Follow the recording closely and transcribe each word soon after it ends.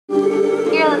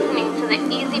You're listening to the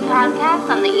Easy Podcast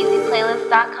on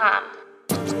theeasyplaylist.com.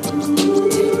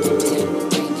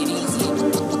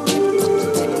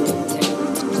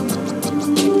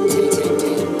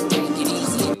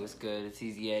 What's good? It's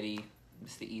Easy Eddie.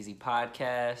 It's the Easy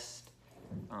Podcast.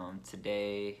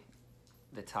 Today,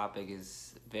 the topic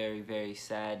is very, very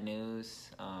sad news.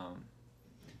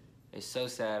 It's so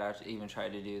sad. I even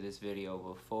tried to do this video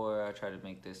before. I tried to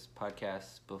make this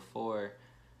podcast before,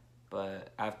 but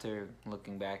after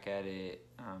looking back at it,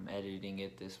 editing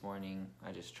it this morning,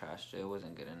 I just trashed it. It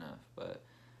wasn't good enough. But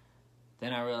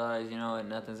then I realized, you know what,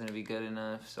 nothing's gonna be good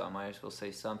enough, so I might as well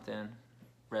say something.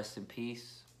 Rest in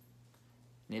peace,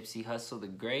 Nipsey Hussle the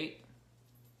Great,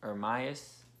 or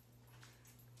Myers.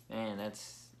 Man,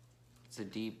 it's a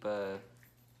deep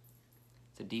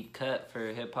cut for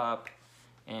hip hop.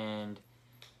 And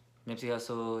Nipsey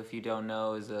Hussle, if you don't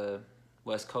know, is a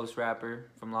West Coast rapper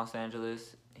from Los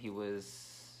Angeles. He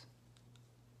was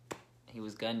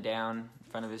gunned down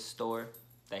in front of his store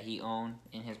that he owned,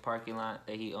 in his parking lot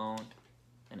that he owned,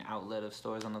 an outlet of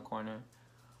stores on the corner.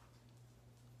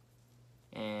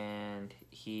 And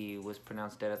he was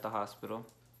pronounced dead at the hospital.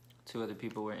 2 other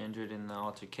people were injured in the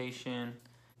altercation.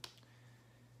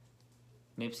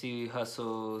 Nipsey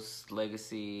Hussle's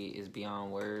legacy is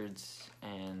beyond words,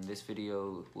 and this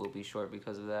video will be short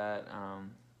because of that.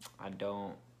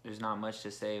 There's not much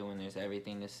to say when there's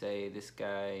everything to say. This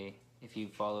guy, if you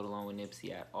followed along with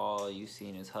Nipsey at all, you've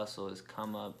seen his hustle, his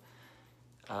come up,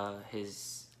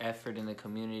 his effort in the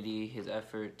community, his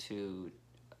effort to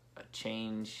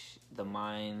change the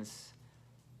minds,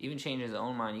 even change his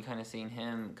own mind. You kind of seen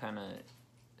him kind of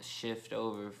shift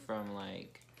over from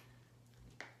like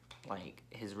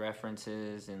his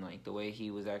references and like the way he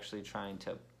was actually trying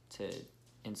to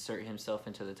insert himself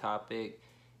into the topic.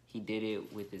 He did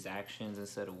it with his actions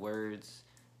instead of words,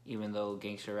 even though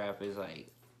gangster rap is like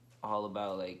all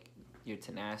about like your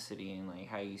tenacity and like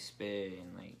how you spit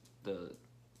and like the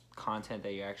content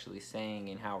that you're actually saying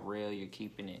and how real you're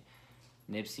keeping it.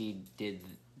 Nipsey did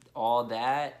all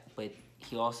that, but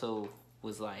he also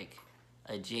was like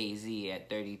a Jay-Z at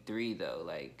 33 though,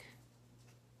 like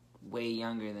way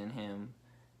younger than him,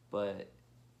 but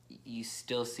you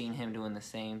still seen him doing the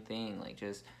same thing, like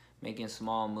just making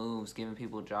small moves, giving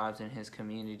people jobs in his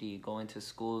community, going to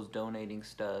schools, donating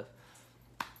stuff.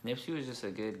 Nipsey was just a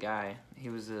good guy.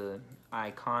 He was a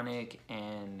iconic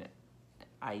and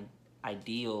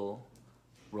ideal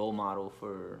role model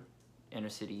for inner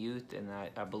city youth, and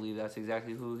I believe that's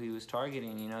exactly who he was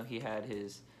targeting. You know, he had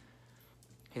his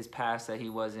past that he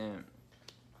wasn't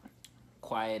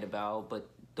quiet about, but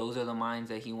those are the minds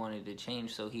that he wanted to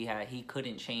change. So he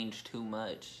couldn't change too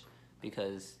much,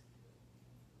 because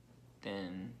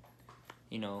then,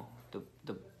 you know, the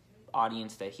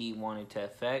audience that he wanted to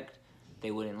affect, they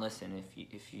wouldn't listen.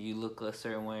 If you look a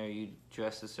certain way, or you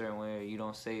dress a certain way, or you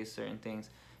don't say certain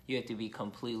things, you have to be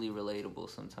completely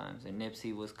relatable sometimes. And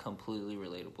Nipsey was completely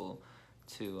relatable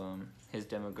to his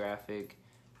demographic.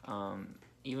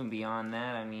 Even beyond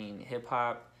that, I mean, hip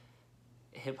hop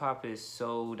is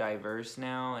so diverse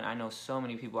now, and I know so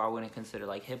many people I wouldn't consider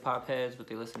like hip hop heads, but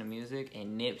they listen to music,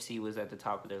 and Nipsey was at the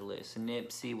top of their list.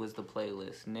 Nipsey was the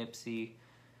playlist. Nipsey,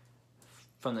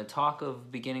 from the talk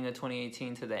of beginning of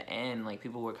 2018 to the end, like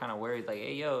people were kind of worried, like,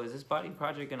 hey yo, is this Body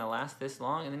Project gonna last this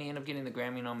long? And then he ended up getting the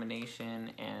Grammy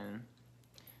nomination, and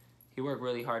he worked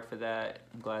really hard for that.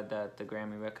 I'm glad that the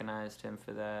Grammy recognized him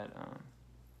for that.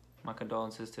 My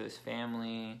condolences to his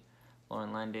family,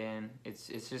 Lauren London. It's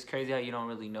just crazy how you don't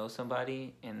really know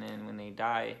somebody, and then when they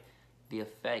die, the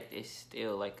effect is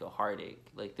still like a heartache.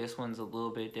 Like this one's a little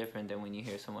bit different than when you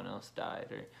hear someone else died,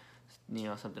 or you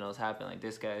know, something else happened. Like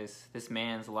this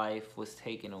man's life was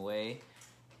taken away,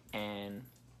 and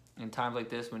in times like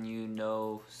this, when you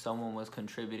know someone was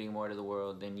contributing more to the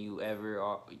world than you ever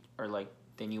are, or like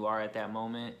than you are at that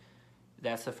moment,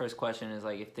 that's the first question, is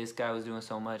like, if this guy was doing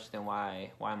so much, then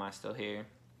why am I still here?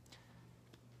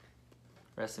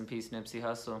 Rest in peace, Nipsey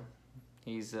Hussle.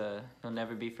 He'll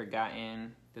never be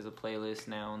forgotten. There's a playlist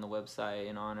now on the website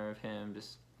in honor of him.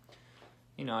 Just,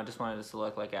 you know, I just wanted to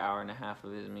select like an hour and a half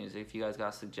of his music. If you guys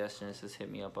got suggestions, just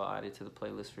hit me up. I'll add it to the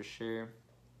playlist for sure.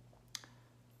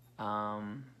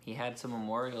 He had some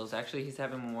memorials. Actually, he's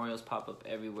having memorials pop up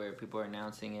everywhere. People are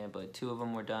announcing it, but 2 of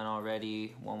them were done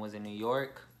already. One was in New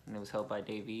York, and it was held by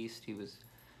Dave East. He was,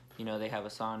 you know, they have a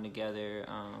song together.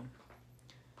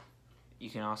 You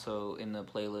can also, in the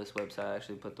playlist website,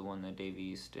 actually put the one that Dave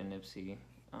East and Nipsey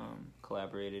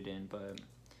collaborated in. But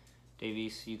Dave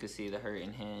East, you could see the hurt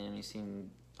in him. You've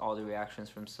seen all the reactions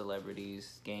from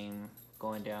celebrities. Game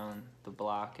going down the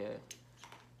block at,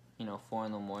 4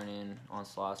 in the morning on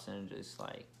Slauson, just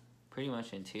like pretty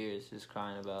much in tears, just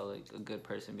crying about like a good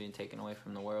person being taken away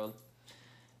from the world.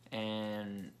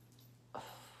 And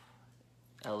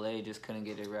LA just couldn't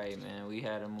get it right, man. We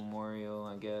had a memorial,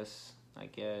 I guess.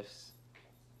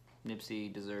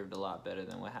 Nipsey deserved a lot better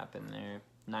than what happened there.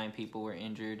 9 people were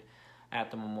injured at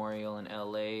the memorial in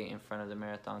LA in front of the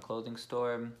Marathon clothing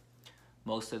store.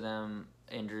 Most of them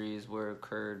injuries were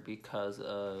occurred because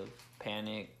of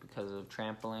panic, because of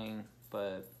trampling,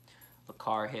 but a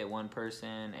car hit one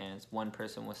person and one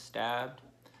person was stabbed.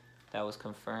 That was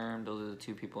confirmed. Those are the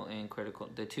 2 people in critical,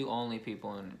 the 2 only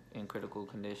people in critical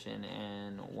condition.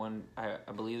 And one, I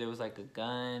believe there was like a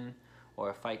gun or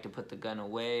a fight to put the gun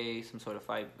away. Some sort of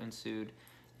fight ensued,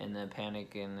 and then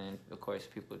panic, and then of course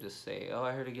people just say, "Oh,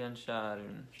 I heard a gunshot,"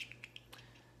 and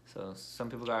so some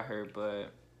people got hurt.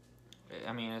 But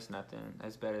I mean, it's nothing.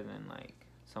 It's better than like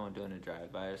someone doing a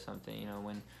drive-by or something. You know,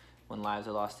 when lives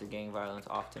are lost to gang violence,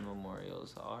 often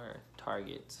memorials are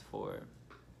targets for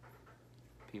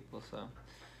people. So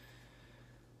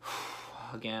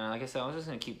again, like I said, I was just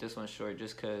gonna keep this one short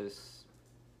just because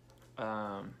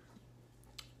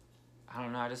I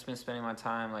don't know, I just been spending my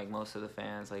time like most of the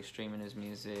fans like streaming his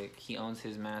music. He owns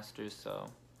his masters, so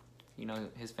you know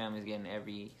his family's getting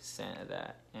every cent of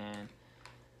that. And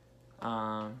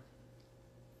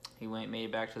he made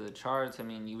it back to the charts. I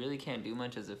mean, you really can't do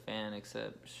much as a fan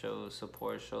except show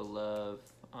support, show love.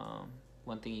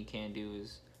 One thing you can't do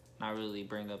is not really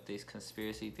bring up these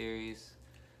conspiracy theories,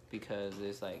 because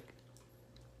there's like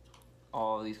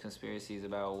all these conspiracies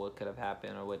about what could have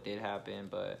happened or what did happen.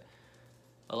 But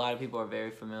a lot of people are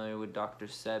very familiar with Dr.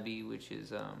 Sebi, which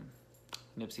is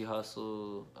Nipsey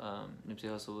Hussle. Nipsey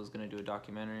Hussle was going to do a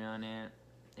documentary on it.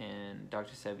 And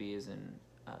Dr. Sebi is an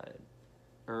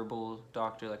herbal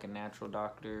doctor, like a natural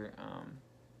doctor.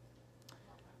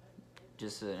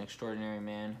 Just an extraordinary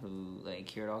man who like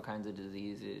cured all kinds of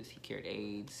diseases. He cured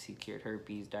AIDS, he cured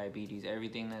herpes, diabetes,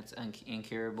 everything that's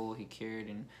incurable, he cured.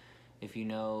 And if you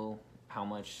know how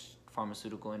much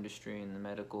pharmaceutical industry and the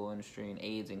medical industry and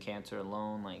AIDS and cancer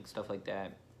alone, like stuff like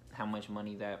that, how much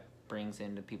money that brings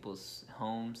into people's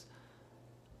homes,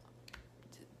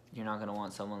 you're not gonna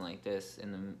want someone like this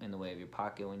in the way of your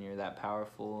pocket when you're that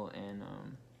powerful. And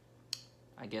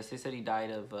I guess they said he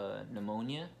died of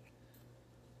pneumonia,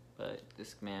 but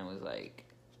this man was a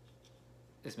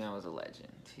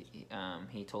legend.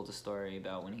 He told a story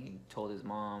about when he told his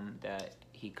mom that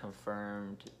he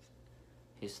confirmed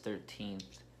his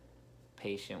 13th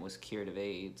patient was cured of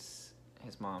AIDS.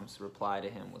 His mom's reply to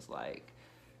him was like,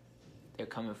 "They're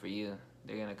coming for you.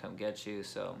 They're gonna come get you."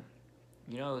 So,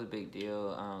 you know, it was a big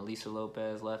deal. Lisa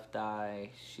Lopez, Left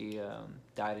Eye, she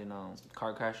died in a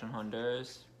car crash in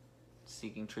Honduras,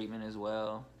 seeking treatment as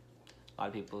well. A lot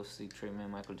of people seek treatment.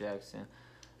 Michael Jackson.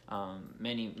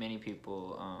 Many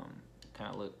people kind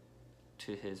of look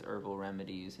to his herbal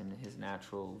remedies and his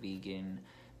natural vegan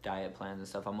diet plans and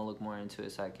stuff. I'm gonna look more into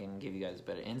it so I can give you guys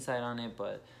better insight on it.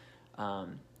 But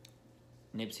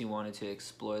Nipsey wanted to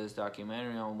explore this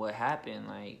documentary on what happened,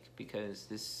 like, because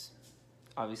it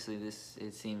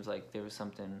seems like there was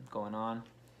something going on.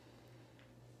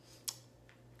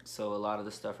 So a lot of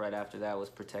the stuff right after that was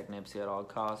protect Nipsey at all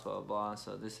costs, blah, blah, blah.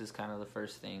 So this is kind of the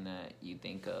first thing that you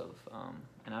think of.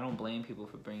 And I don't blame people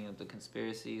for bringing up the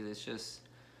conspiracies. It's just,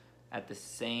 at the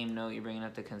same note you're bringing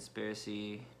up the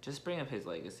conspiracy, just bring up his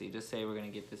legacy. Just say we're going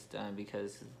to get this done,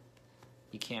 because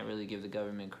you can't really give the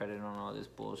government credit on all this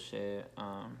bullshit.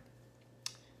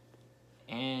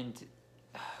 And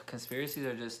conspiracies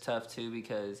are just tough too,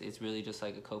 because it's really just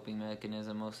like a coping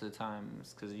mechanism most of the time,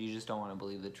 because you just don't want to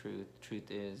believe the truth. Truth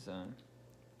is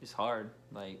it's hard.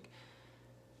 Like,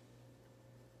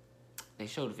 they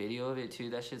showed video of it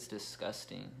too. That shit's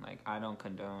disgusting. Like, I don't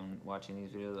condone watching these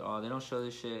videos at all. They don't show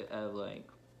this shit of like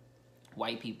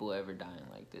white people ever dying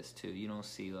like this too. You don't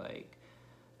see like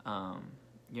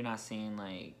you're not seeing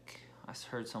like, I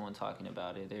heard someone talking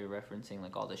about it. They were referencing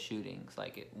like all the shootings,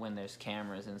 like when there's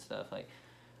cameras and stuff. Like,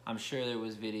 I'm sure there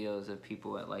was videos of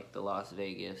people at like the Las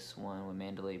Vegas one with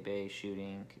Mandalay Bay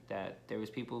shooting, that there was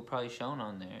people probably shown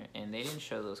on there, and they didn't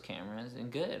show those cameras.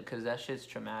 And good, because that shit's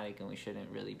traumatic and we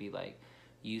shouldn't really be like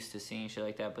used to seeing shit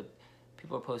like that. But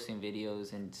people are posting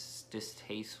videos and it's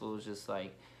distasteful. Just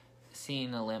like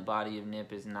seeing the limp body of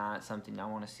Nip is not something I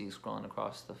want to see scrolling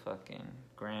across the fucking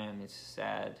gram. It's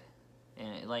sad.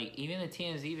 And like even the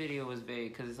TMZ video was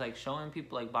big, because it's like showing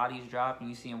people like bodies drop and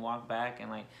you see him walk back,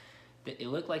 and like it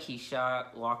looked like he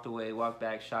shot, walked away, walked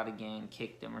back, shot again,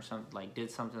 kicked him or something, like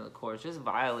did something to the course, just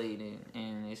violated.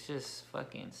 And it's just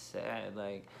fucking sad.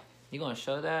 Like, you're gonna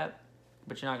show that,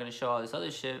 but you're not gonna show all this other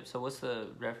shit. So what's the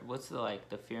like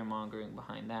the fear mongering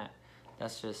behind that?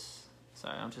 That's just,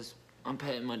 sorry, I'm just I'm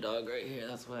petting my dog right here.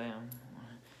 That's why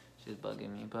she's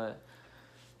bugging me. But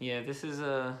yeah, this is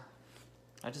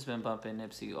I just been bumping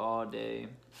Nipsey all day.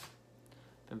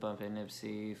 Been bumping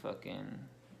Nipsey, fucking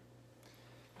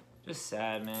just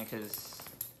sad, man, because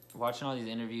watching all these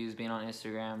interviews, being on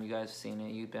Instagram, you guys have seen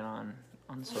it. You've been on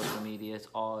social media. It's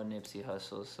all Nipsey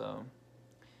Hussle. So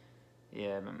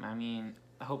yeah, I mean,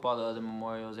 I hope all the other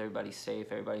memorials, everybody's safe,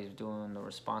 everybody's doing the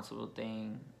responsible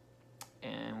thing.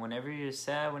 And whenever you're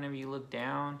sad, whenever you look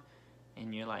down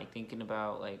and you're like thinking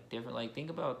about like different, like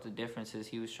think about the differences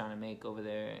he was trying to make over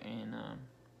there in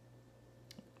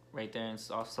right there in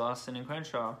South Austin and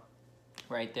Crenshaw,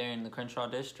 right there in the Crenshaw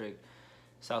district,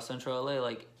 South Central LA.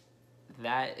 Like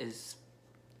that is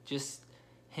just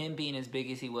him being as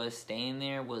big as he was, staying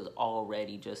there was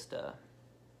already just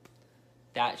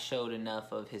that showed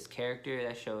enough of his character.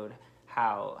 That showed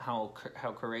how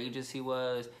courageous he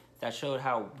was. That showed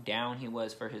how down he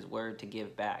was for his word to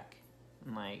give back.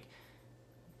 And like,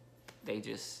 they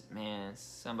just, man,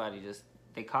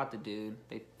 they caught the dude.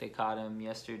 They caught him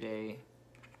yesterday.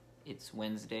 It's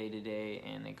Wednesday today,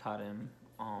 and they caught him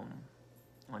on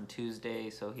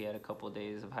Tuesday, so he had a couple of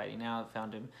days of hiding out.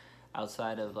 Found him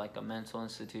outside of like a mental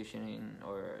institution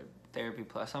or therapy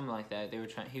plus something like that. He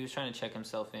was trying to check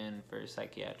himself in for a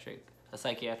psychiatric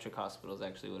hospital is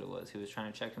actually what it was. He was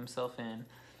trying to check himself in.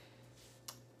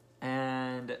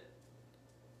 And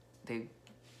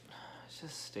it's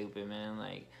just stupid, man.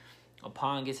 Like, a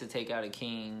pawn gets to take out a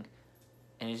king,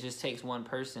 and it just takes one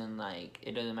person. Like,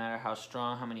 it doesn't matter how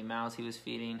strong, how many mouths he was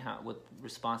feeding, what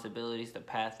responsibilities, the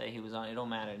path that he was on. It don't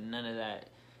matter. None of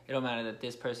that. It don't matter that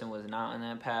this person was not on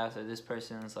that path or this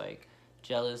person's, like,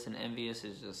 jealous and envious.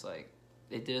 It's just, like,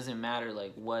 it doesn't matter,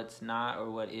 like, what's not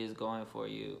or what is going for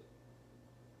you.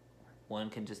 One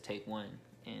can just take one,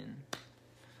 and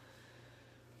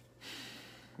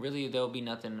really, there'll be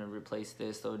nothing to replace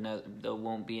this. There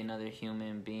won't be another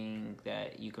human being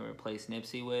that you can replace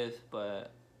Nipsey with,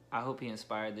 but I hope he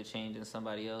inspired the change in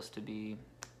somebody else to be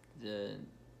the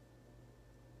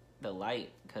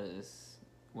light, because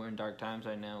we're in dark times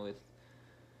right now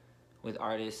with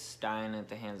artists dying at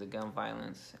the hands of gun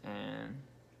violence, and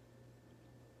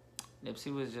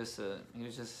Nipsey was just a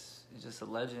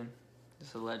legend.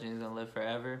 Just a legend. He's gonna live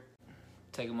forever.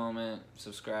 Take a moment,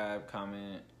 subscribe,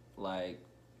 comment, like,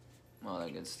 all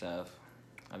that good stuff.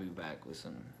 I'll be back with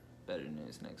some better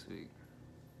news next week.